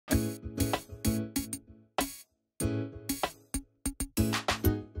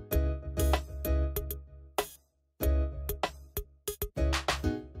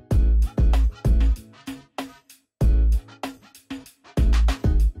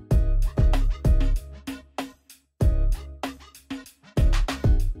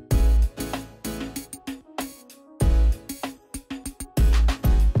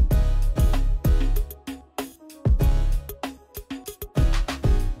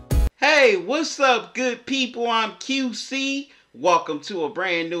Hey, what's up, good people? I'm QC. Welcome to a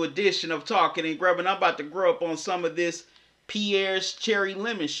brand new edition of Talkin and Grubbin. I'm about to grow up on some of this Pierre's cherry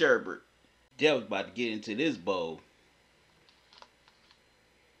lemon sherbet. Devil's about to get into this bowl.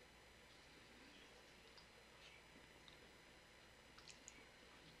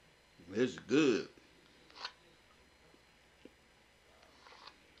 This is good.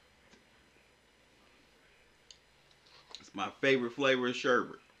 It's my favorite flavor of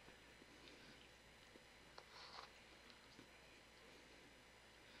sherbet.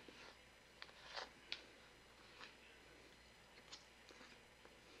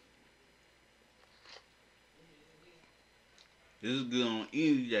 This is good on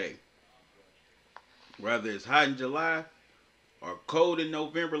any day. Whether it's hot in July or cold in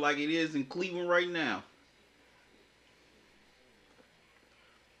November like it is in Cleveland right now.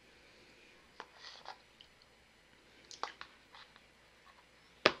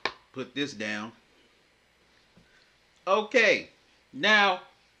 Put this down. Okay, now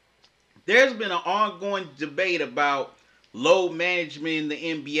there's been an ongoing debate about load management in the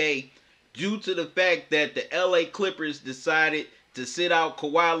NBA due to the fact that the LA Clippers decided to sit out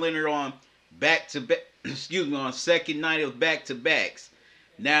Kawhi Leonard on back to back, on second night of back to backs.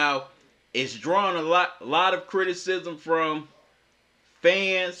 Now, it's drawn a lot of criticism from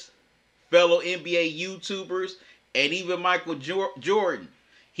fans, fellow NBA YouTubers, and even Michael Jordan.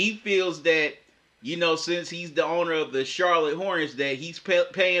 He feels that, since he's the owner of the Charlotte Hornets, that he's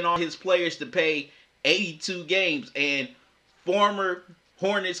paying all his players to play 82 games. And former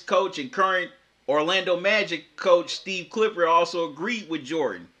Hornets coach and current Orlando Magic coach Steve Clifford also agreed with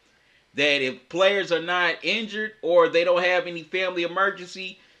Jordan that if players are not injured or they don't have any family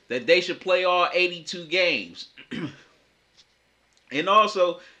emergency, that they should play all 82 games. And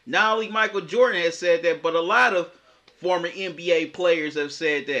also, not only Michael Jordan has said that, but a lot of former NBA players have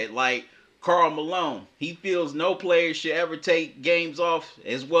said that, like Karl Malone. He feels no player should ever take games off,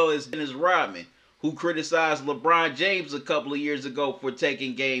 as well as Dennis Rodman, who criticized LeBron James a couple of years ago for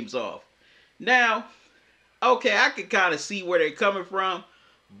taking games off. Now, okay, I can kind of see where they're coming from,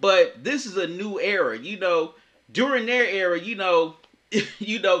 but this is a new era. During their era, they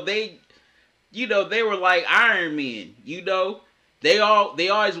were like Iron Men. They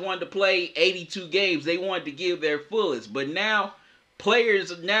always wanted to play 82 games. They wanted to give their fullest. But now,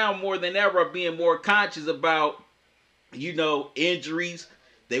 players now more than ever are being more conscious about, injuries.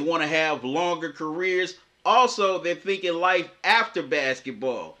 They want to have longer careers. Also, they're thinking life after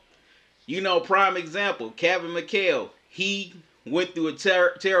basketball. Prime example, Kevin McHale. He went through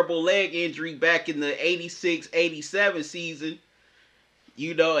a terrible leg injury back in the 86-87 season.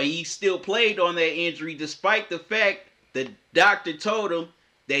 And he still played on that injury despite the fact the doctor told him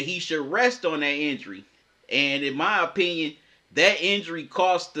that he should rest on that injury. And in my opinion, that injury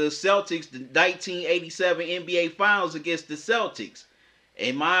cost the Celtics the 1987 NBA Finals against the Celtics.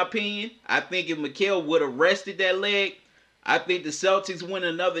 In my opinion, I think if McHale would have rested that leg, I think the Celtics winning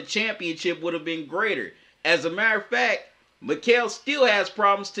another championship would have been greater. As a matter of fact, McHale still has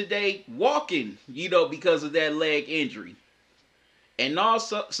problems today walking, because of that leg injury. And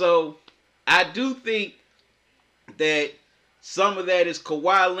also, so I do think that some of that is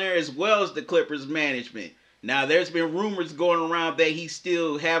Kawhi Leonard as well as the Clippers management. Now, there's been rumors going around that he's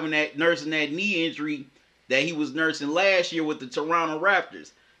still nursing that knee injury that he was nursing last year with the Toronto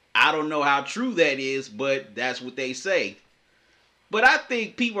Raptors. I don't know how true that is, but that's what they say. But I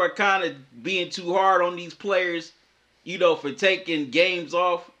think people are kind of being too hard on these players, for taking games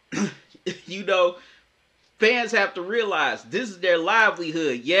off. Fans have to realize this is their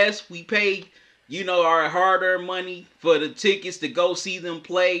livelihood. Yes, we pay, our hard-earned money for the tickets to go see them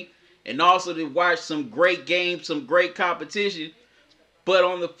play and also to watch some great games, some great competition. But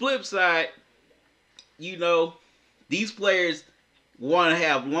on the flip side, these players want to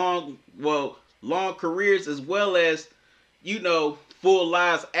have long careers as well as, full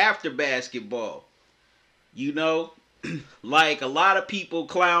lives after basketball. Like a lot of people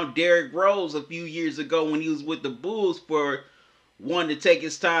clowned Derrick Rose a few years ago when he was with the Bulls for wanting to take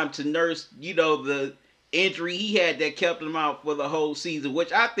his time to nurse, the injury he had that kept him out for the whole season,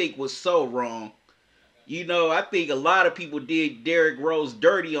 which I think was so wrong. I think a lot of people did Derrick Rose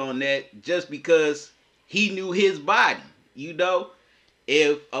dirty on that just because he knew his body.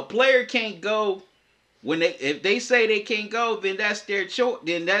 If a player can't go if they say they can't go, then that's their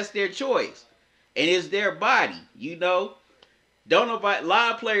choice, and it's their body. Don't nobody. A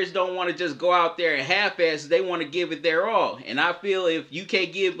lot of players don't want to just go out there and half-ass. They want to give it their all, and I feel if you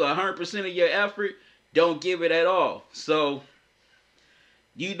can't give 100% of your effort, don't give it at all. So,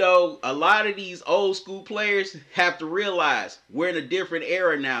 You know, a lot of these old school players have to realize we're in a different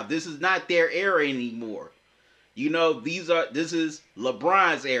era now. This is not their era anymore. You know, this is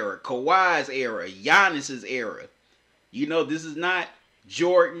LeBron's era, Kawhi's era, Giannis's era. You know, this is not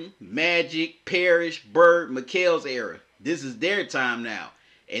Jordan, Magic, Parrish, Bird, McHale's era. This is their time now.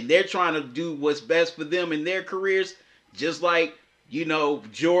 And they're trying to do what's best for them in their careers, just like, you know,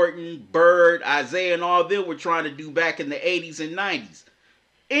 Jordan, Bird, Isaiah, and all them were trying to do back in the 80s and 90s.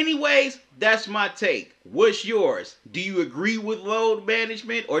 Anyways, that's my take. What's yours? Do you agree with load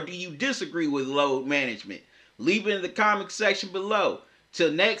management or do you disagree with load management? Leave it in the comment section below.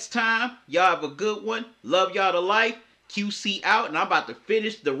 Till next time, y'all have a good one. Love y'all to life. QC out, and I'm about to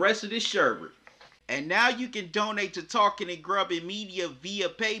finish the rest of this sherbet. And now you can donate to Talkin and Grubbin Media via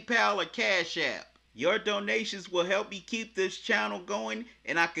PayPal or Cash App. Your donations will help me keep this channel going,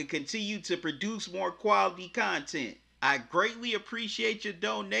 and I can continue to produce more quality content. I greatly appreciate your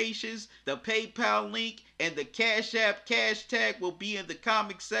donations. The PayPal link and the Cash App cash tag will be in the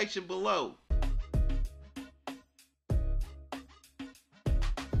comment section below.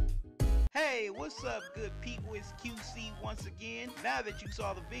 Hey, what's up, good people? It's QC once again. Now that you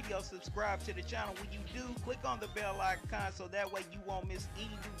saw the video, subscribe to the channel. When you do, click on the bell icon so that way you won't miss any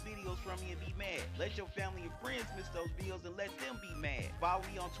new videos from me and be mad. Let your family and friends miss those videos and let them be mad. Follow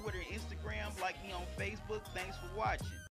me on Twitter and Instagram, like me on Facebook. Thanks for watching.